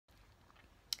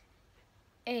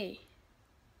Hey,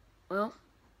 well,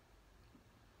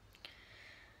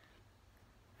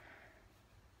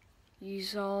 you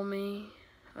saw me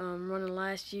run the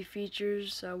last few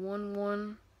features. I won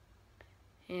one,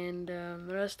 and the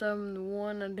rest of them, the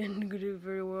one I didn't do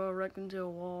very well, wrecked into a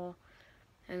wall,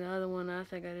 and the other one I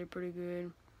think I did pretty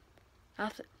good.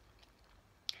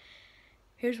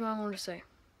 Here's what I want to say.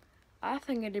 I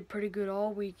think I did pretty good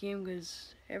all weekend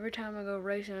because every time I go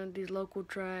racing at these local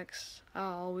tracks, I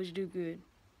always do good.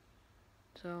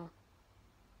 So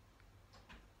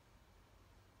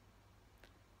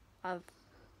I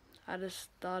just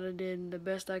thought I did the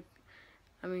best I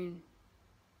mean,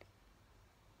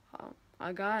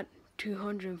 I got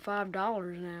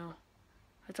 $205 now.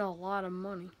 That's a lot of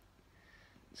money.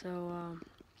 So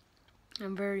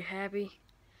I'm very happy.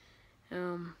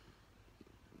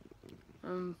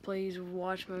 Please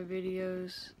watch my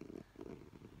videos,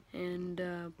 and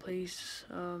please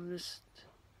just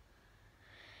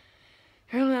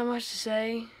there's really not much to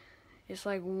say. It's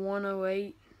like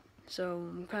 1:08, so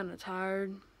I'm kind of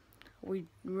tired. We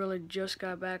really just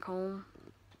got back home,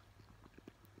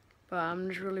 but I'm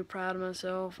just really proud of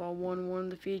myself. I won one of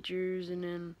the features, and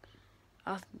then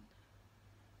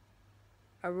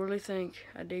I really think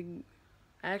I did.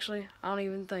 Actually, I don't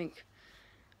even think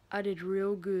I did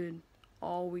real good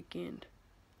all weekend.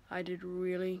 I did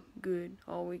really good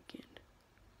all weekend.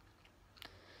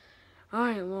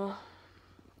 Alright, well,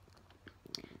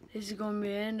 this is going to be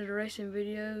the end of the racing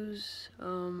videos.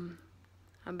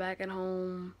 I'm back at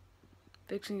home,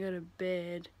 fixing to go to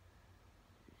bed,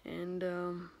 and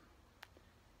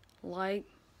like,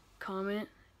 comment,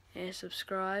 and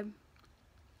subscribe.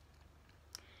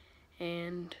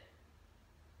 And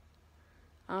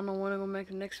I don't know when I'm going to make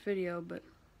the next video, but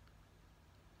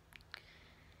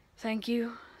thank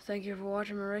you. Thank you for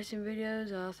watching my racing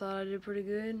videos. I thought I did pretty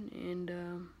good, and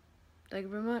thank you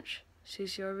very much.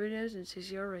 CCR videos and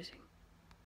CCR Racing.